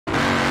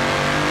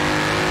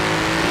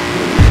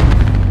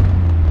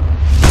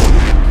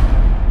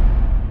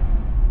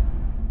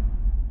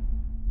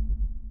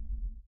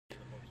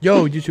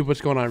Yo, YouTube,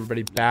 what's going on,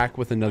 everybody? Back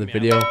with another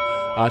video.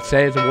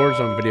 Today is a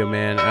Warzone video,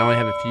 man. I only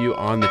have a few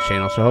on the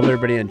channel, so I hope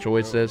everybody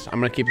enjoys this. I'm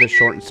going to keep this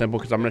short and simple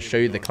because I'm going to show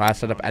you the class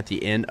setup at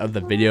the end of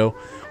the video.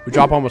 We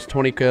drop almost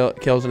 20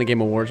 kills in a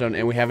game of Warzone,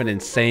 and we have an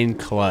insane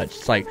clutch.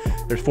 It's like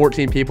there's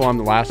 14 people on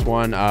the last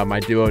one. My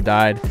duo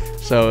died,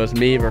 so it was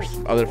me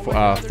versus other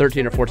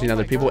 13 or 14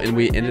 other people, and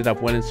we ended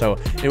up winning. So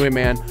anyway,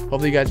 man,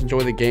 hopefully you guys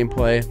enjoy the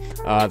gameplay.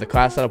 The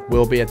class setup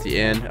will be at the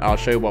end. I'll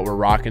show you what we're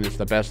rocking. It's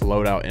the best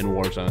loadout in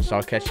Warzone, so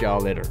I'll catch y'all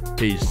later.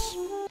 Peace.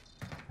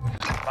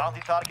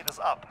 Bounty target is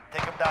up.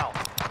 Take him down.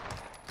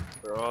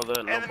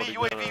 Enemy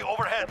UAV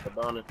overhead.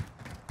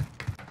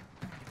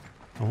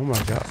 Oh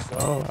my god.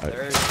 Oh,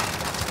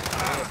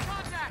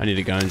 I need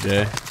a gun,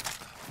 Jay.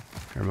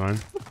 Never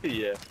mind.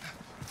 Yeah.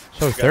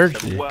 So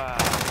thirsty. Wow.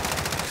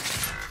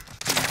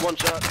 One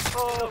shot.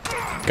 Oh.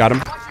 Got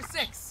him.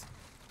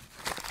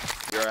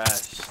 Your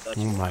ass.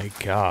 Oh my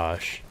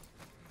gosh.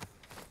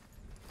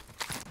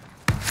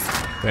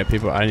 Wait,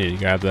 people, I need to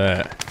grab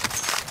that.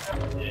 Yeah,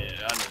 I need to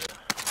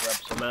grab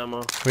some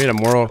ammo. We need a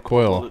moral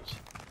coil. Bullets.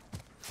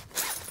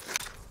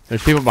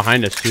 There's people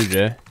behind us too,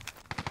 Jay.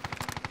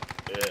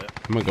 Yeah.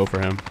 I'm gonna go for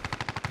him.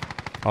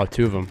 Oh,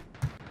 two of them.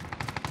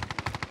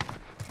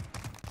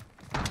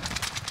 Can't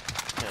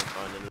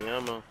find any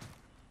ammo.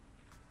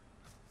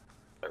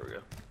 There we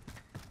go.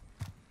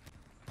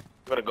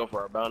 I'm gonna go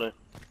for our bounty.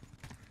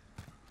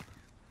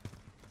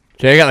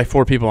 Jay, I got like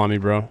 4 people on me,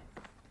 bro.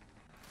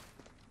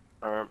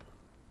 Alright.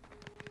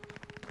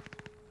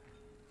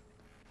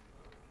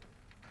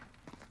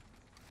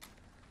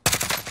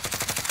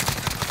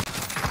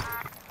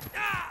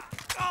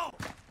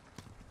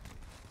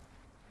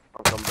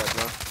 I'll come back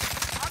now.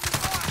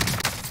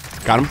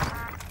 Got him.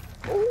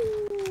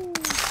 Ooh.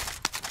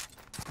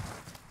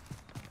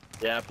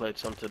 Yeah, I played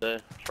some today.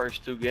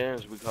 First 2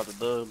 games, we got the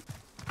dub.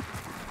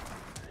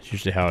 That's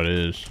usually how it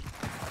is.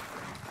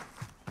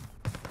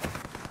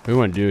 What do you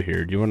want to do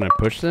here? Do you want to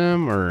push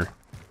them or?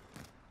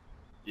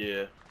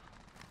 Yeah.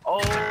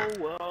 Oh,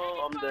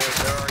 well, I'm dead.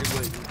 They're already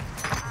waiting.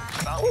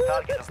 Bounty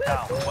target is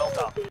down. Well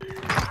done.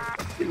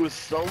 It was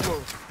so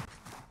low.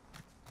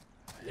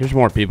 There's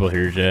more people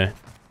here, Jay.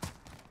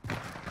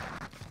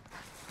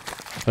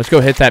 Let's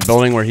go hit that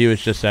building where he was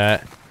just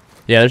at.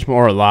 Yeah, there's a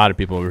lot of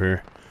people over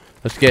here.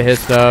 Let's get his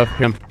stuff.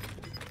 Him.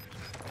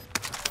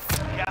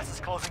 Gas is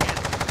closing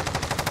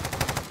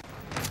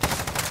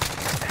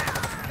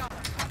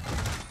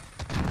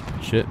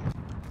in. Shit.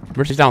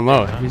 Where's he's down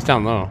low? He's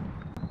down low.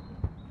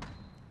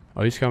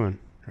 Oh, he's coming.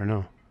 Or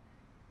no.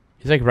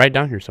 He's like right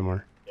down here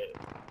somewhere.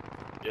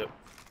 Yep.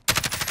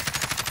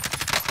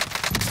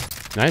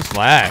 Nice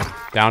lag.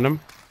 Downed him.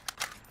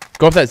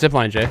 Go up that zip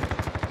line, Jay.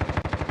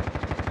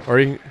 Or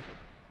you can...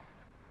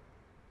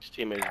 His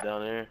teammates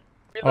down there.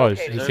 Oh, Is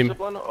his there a team... zip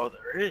line? Oh,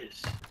 there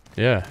is.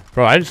 Yeah.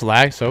 Bro, I just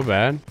lagged so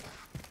bad.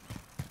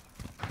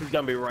 He's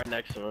gonna be right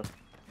next to him.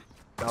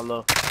 Down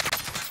low.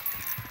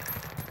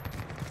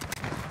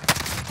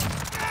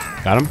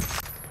 Got him.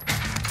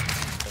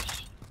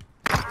 Yes.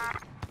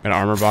 Got an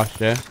armor box,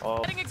 Jay.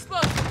 Oh,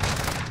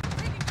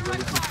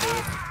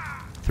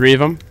 3 of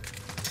them.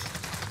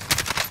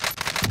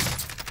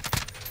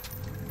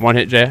 1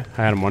 hit, Jay.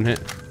 I had him 1 hit.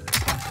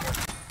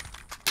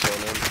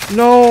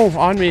 No,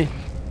 on me.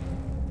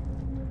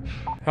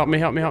 Help me,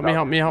 help me, help me,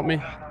 help me, help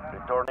me.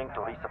 Returning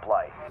to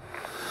resupply.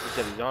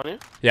 you said he's on you?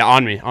 Yeah,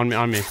 on me, on me,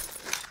 on me.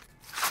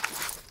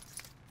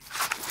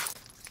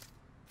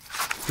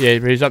 Yeah,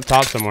 he's up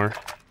top somewhere.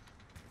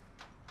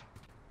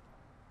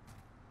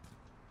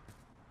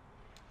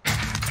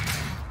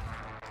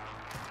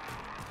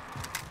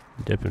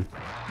 Dipping.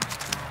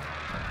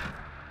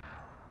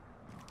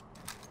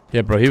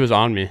 Yeah, bro, he was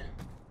on me.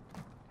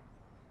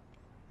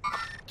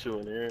 2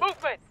 in here.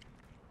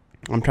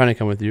 I'm trying to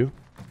come with you.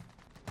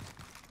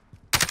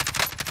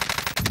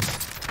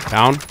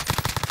 Down.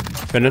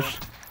 Finish.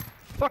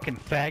 Fucking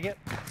faggot.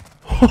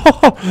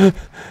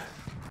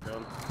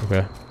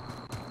 Okay.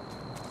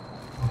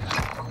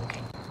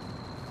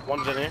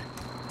 One's in here.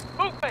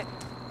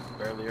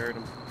 Barely heard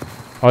him.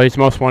 Oh, he's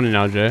most wanted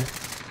now, Jay.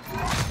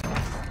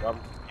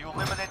 You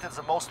eliminated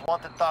the most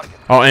wanted target.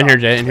 Oh, in here,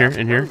 Jay. In here,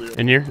 in here,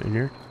 in here, in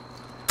here.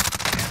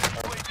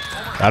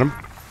 Got him.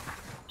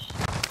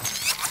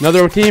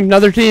 Another team,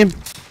 another team.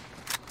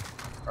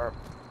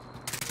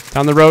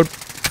 Down the road.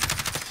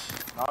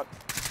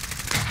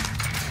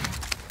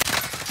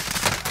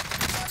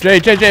 Jay,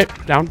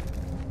 down.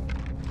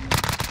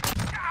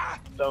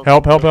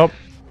 Help, help, help.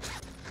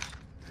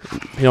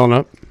 Healing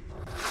up.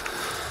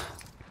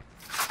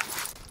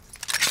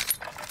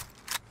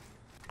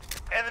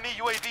 Enemy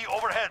UAV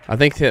overhead. I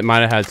think it might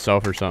have had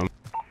self or something.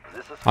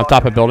 This is On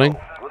top of building.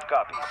 Good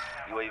copy.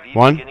 UAV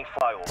 1, beginning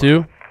flyover.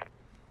 2,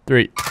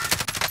 3.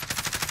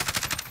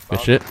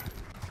 Good shit.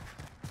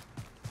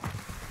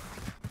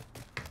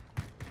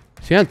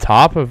 Is he on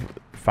top of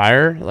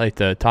fire? Like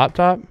the top?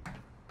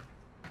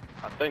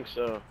 I think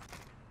so.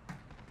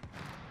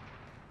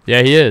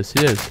 Yeah, he is.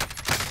 He is.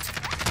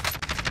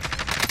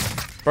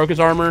 Broke his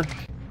armor.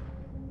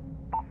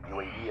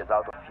 UAV is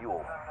out of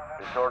fuel.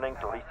 Returning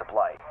to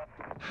resupply.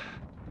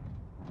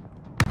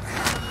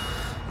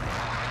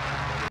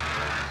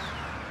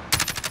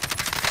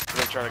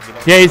 trying to get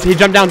up. Yeah, he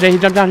jumped down, Jay. He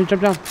jumped down. He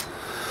jumped down.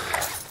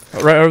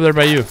 Oh, right over there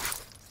by you.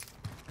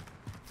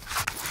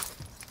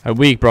 I'm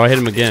weak, bro. I hit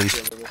him again.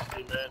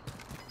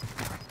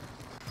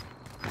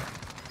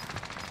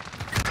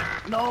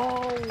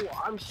 No,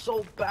 I'm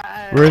so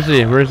bad. Where is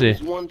he? Where is he?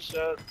 He's one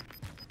shot,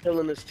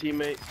 killing his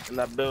teammate in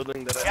that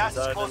building that I Gas is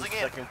died closing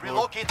in. in.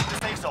 Relocate to the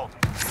safe zone.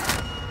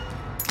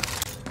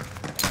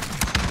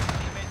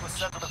 Teammate was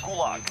sent to the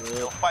gulag.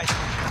 They'll fight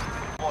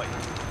for deploy.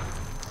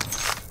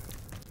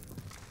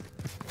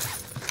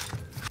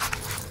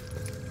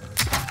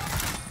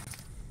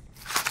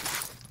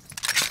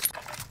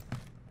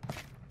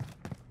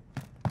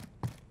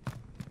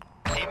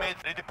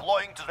 Teammate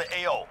redeploying to the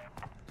AO.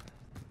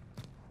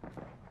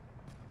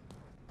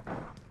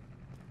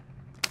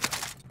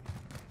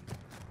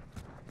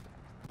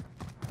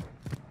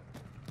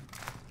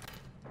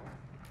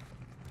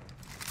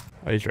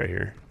 Oh, he's right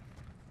here.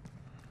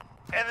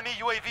 Enemy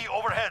UAV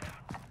overhead.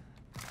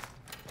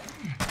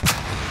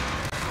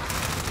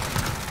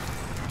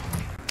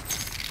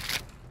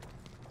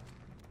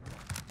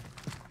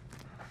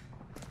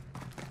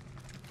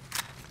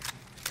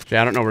 Jay,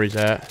 I don't know where he's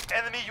at.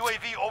 Enemy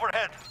UAV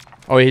overhead.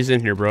 Oh, he's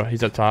in here, bro.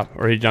 He's up top.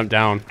 Or he jumped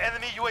down.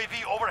 Enemy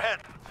UAV overhead.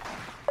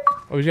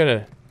 Oh, he's got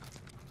a...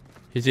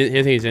 I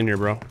think he's in here,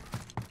 bro.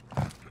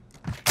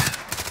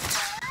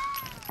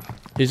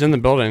 He's in the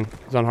building.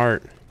 He's on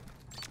heart.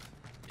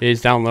 He's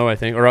down low, I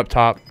think. Or up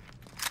top.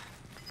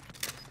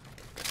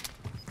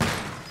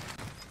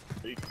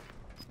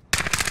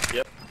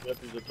 Yep,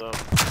 he's up top.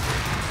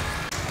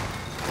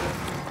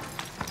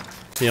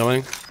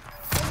 Healing.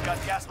 Got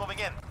gas moving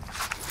in.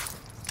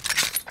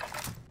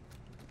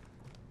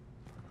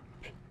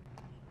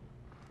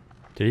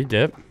 Did he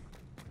dip?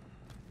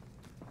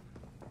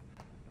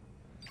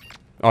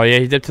 Oh, yeah,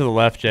 he dipped to the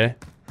left, Jay.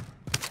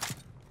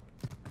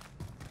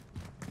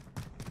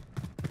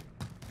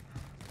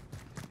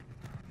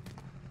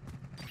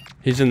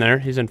 He's in there.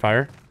 He's in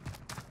fire.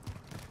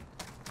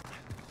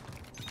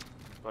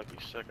 Lucky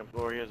second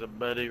floor. He has a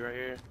buddy right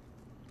here.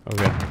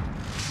 Okay.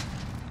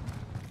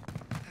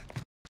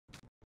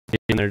 He's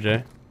in there,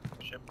 Jay.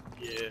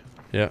 Yeah.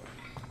 Yep.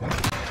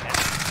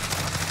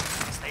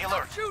 Stay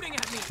alert. Shooting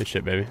at me. Good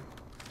shit, baby.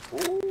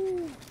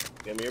 Ooh.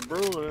 Give me a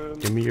Bruin.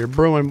 Give me your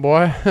brewing,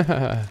 boy.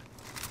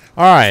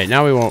 Alright,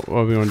 now what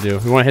we want to do?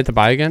 We want to hit the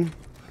buy again?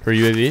 For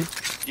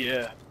UAV?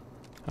 Yeah.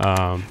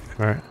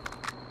 Alright.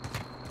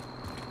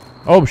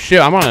 Oh shit,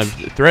 I'm on a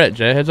threat,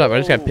 Jay. Heads up,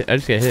 I just got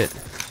hit.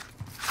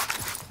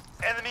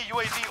 Enemy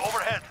UAV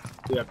overhead.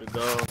 We have to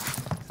go.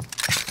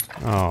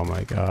 Oh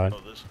my god.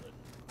 Oh, this way.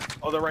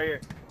 Oh, they're right here.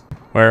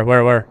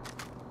 Where?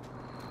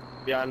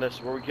 Behind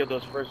us, where we killed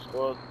those first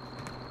squads.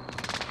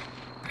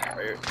 Right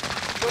here.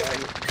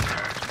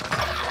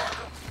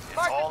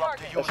 It's all up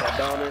to you. That's our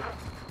downer.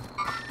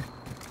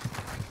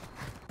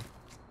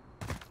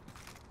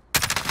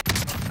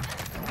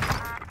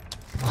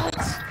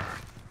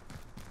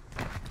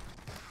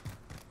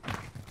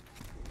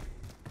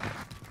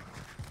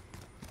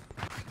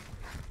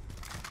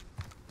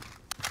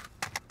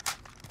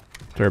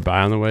 Is there a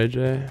buy on the way,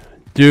 Jay?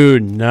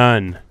 Dude,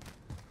 none.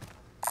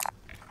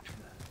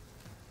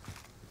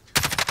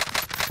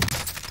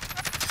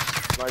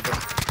 Sniper.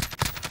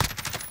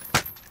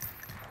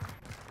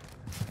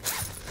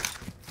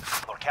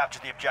 Or capture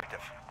the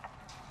objective.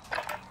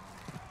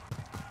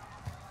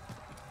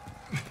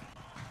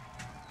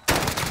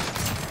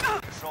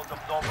 Control them,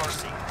 no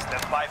mercy.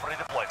 Stand by for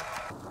redeployment.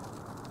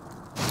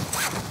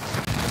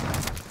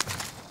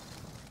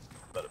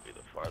 Better be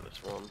the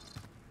farthest one.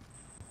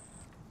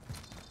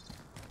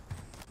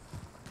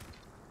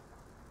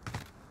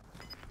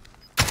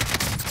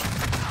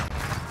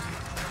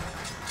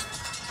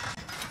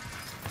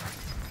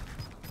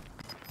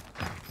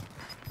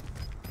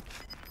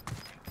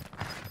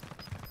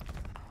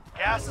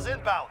 Gas is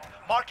inbound.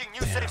 Marking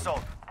new safe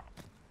zone.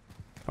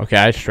 Okay,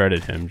 I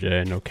shredded him,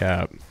 Jay. No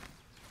cap.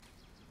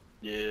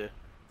 Yeah.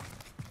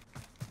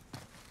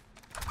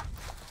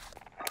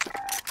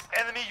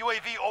 Enemy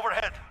UAV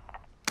overhead.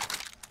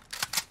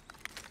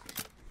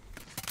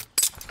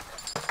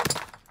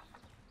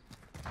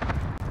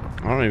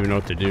 I don't even know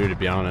what to do, to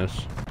be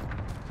honest.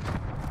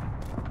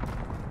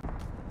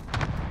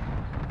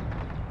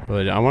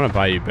 Really, I want to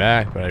buy you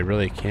back, but I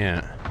really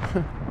can't.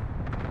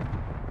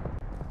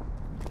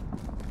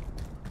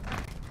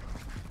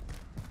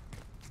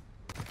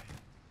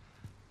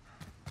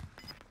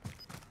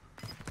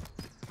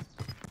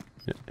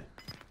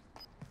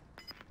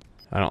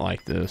 I don't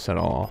like this at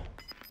all.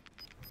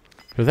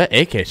 Dude, that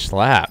AK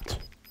slapped.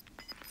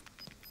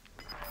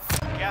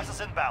 Gas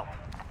is inbound.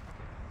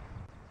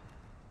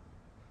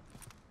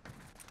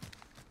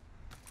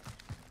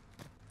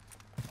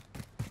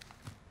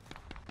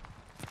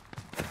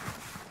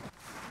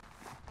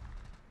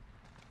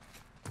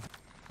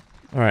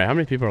 Alright, how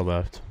many people are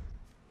left?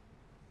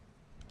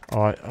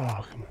 Oh,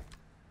 come on.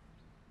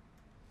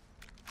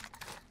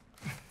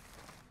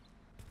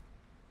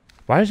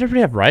 Why does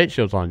everybody have riot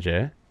shields on,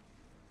 Jay?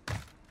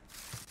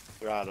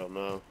 I don't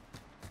know.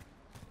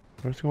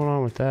 What's going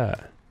on with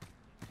that?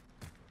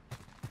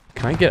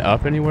 Can I get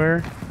up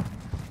anywhere?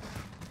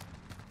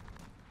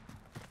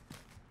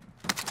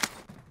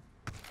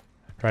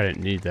 Probably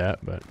didn't need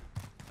that, but.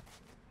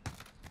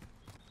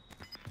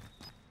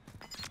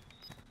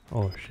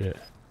 Oh shit.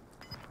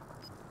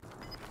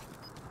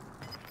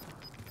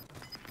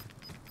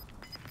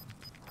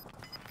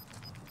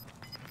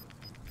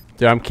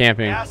 Dude, I'm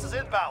camping. Gas is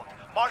inbound.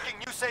 Marking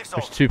new safe zone.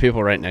 There's 2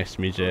 people right next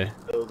to me, Jay.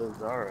 Buildings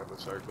are in the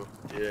circle.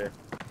 Yeah.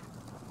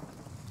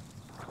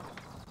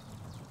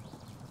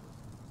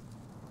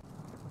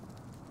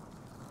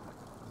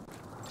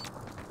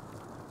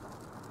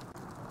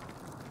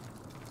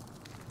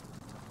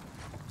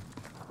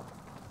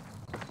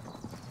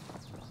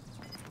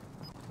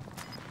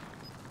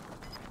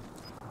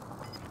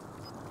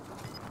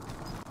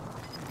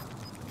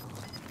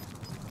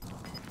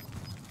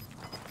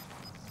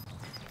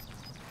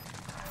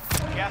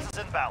 Gas is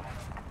inbound.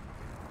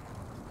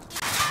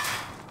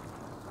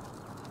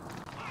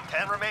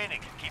 10 remaining.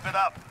 Keep it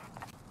up.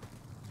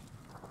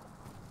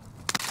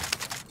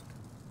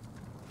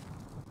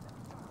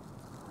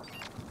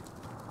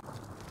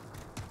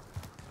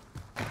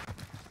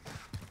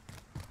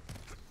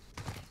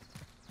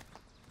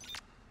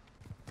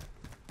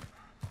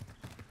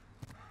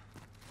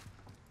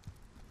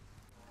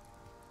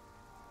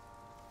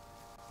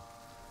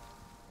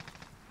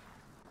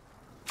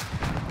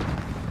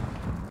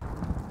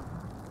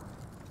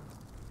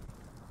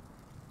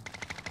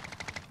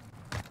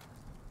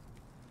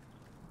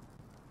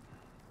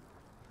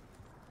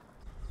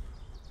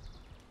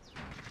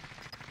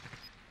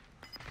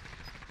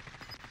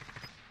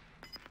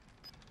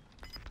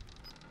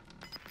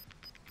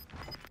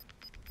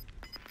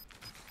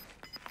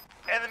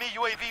 Enemy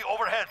UAV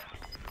overhead.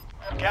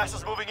 Gas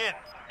is moving in.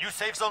 New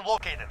safe zone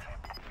located.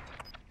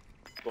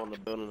 Go in the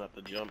building, have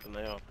to jump and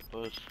they have to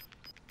push.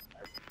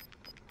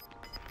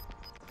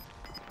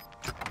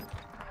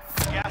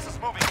 Gas is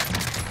moving.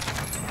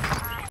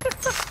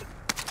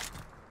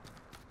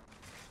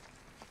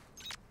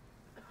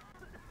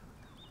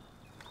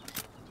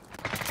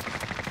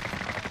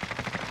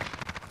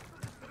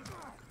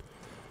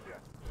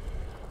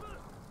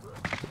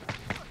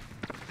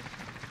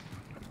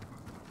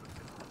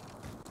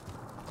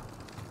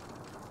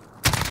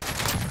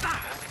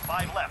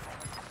 Only 5 left.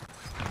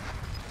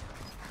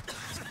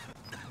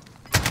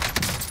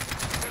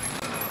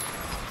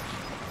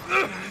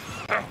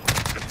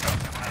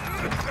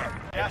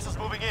 Gas is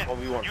moving in.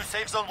 New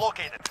safe zone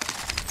located.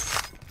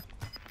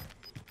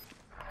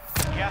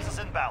 Gas is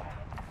inbound.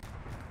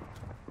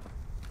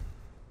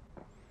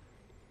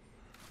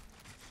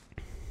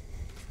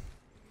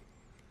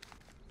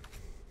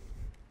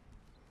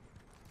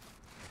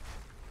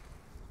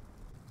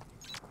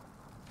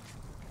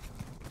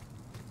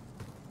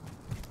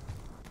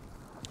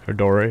 Her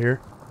door right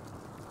here.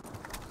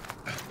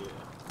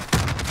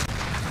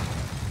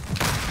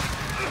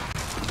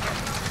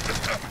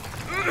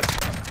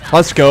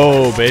 Let's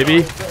go,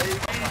 baby.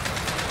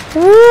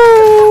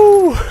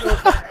 Woo!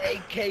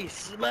 AK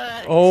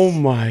smash. Oh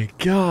my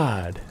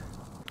god.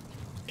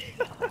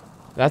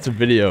 That's a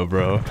video,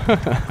 bro.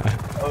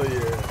 Oh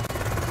yeah.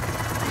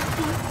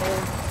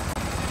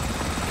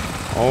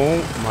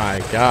 Oh my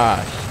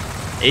gosh.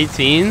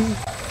 18?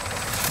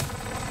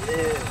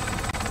 Yeah.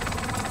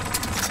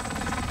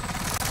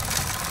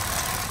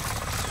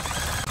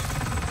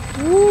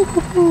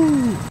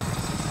 Woo-hoo-hoo.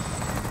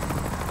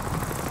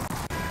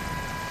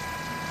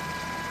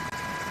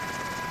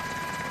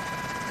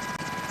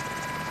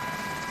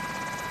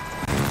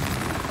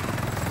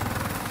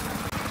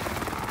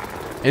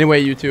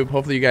 Anyway, YouTube,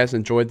 hopefully you guys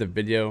enjoyed the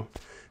video. I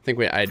think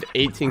I had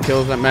 18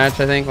 kills that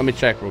match, I think. Let me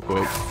check real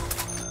quick.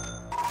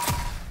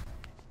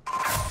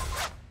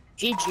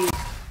 GG.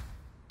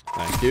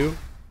 Thank you.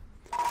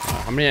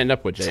 How many end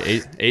up with,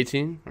 Jay?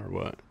 18 or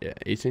what? Yeah,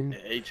 18? Yeah,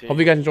 18. Hope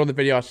you guys enjoyed the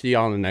video. I'll see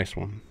y'all in the next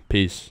one.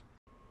 Peace.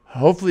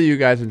 Hopefully you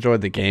guys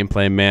enjoyed the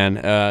gameplay, man.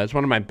 It's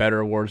one of my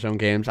better Warzone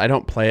games. I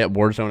don't play at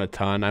Warzone a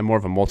ton. I'm more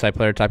of a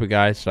multiplayer type of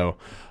guy, so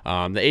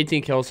the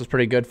 18 kills is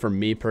pretty good for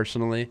me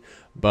personally.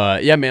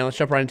 But yeah, man, let's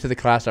jump right into the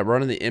class. I'm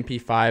running the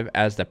MP5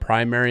 as the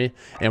primary,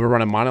 and we're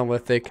running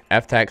monolithic,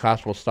 F-TAC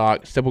classical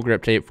stock, stipple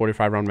grip tape,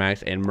 45 round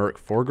max, and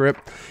Merc foregrip.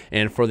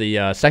 And for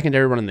the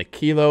secondary, running the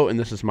Kilo, and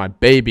this is my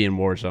baby in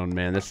Warzone,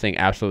 man. This thing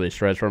absolutely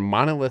shreds. We're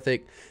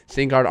monolithic,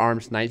 Stingard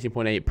arms,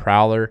 19.8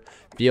 Prowler,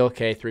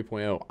 VLK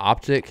 3.0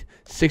 optic,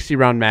 60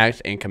 round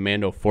max, and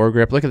commando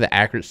foregrip. Look at the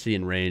accuracy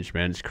and range,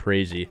 man. It's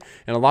crazy.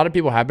 And a lot of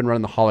people have been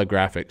running the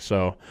holographic,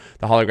 so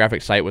the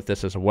holographic sight with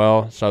this as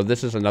well. So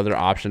this is another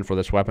option for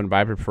this weapon, but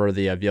I prefer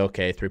the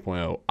VLK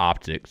 3.0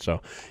 optic.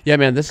 So yeah,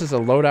 man, this is a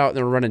loadout.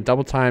 Then we're running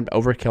double timed,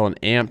 overkill,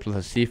 and amped with a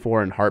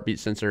C4 and heartbeat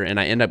sensor, and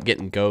I end up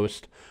getting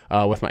ghost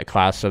with my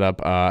class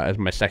setup as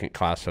my second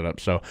class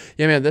setup. So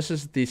yeah, man, this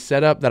is the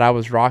setup that I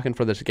was rocking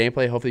for this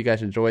gameplay. Hopefully you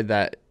guys enjoyed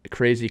that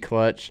crazy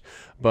clutch.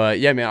 But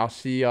yeah, man, I'll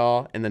see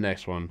y'all in the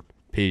next one.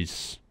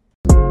 Peace.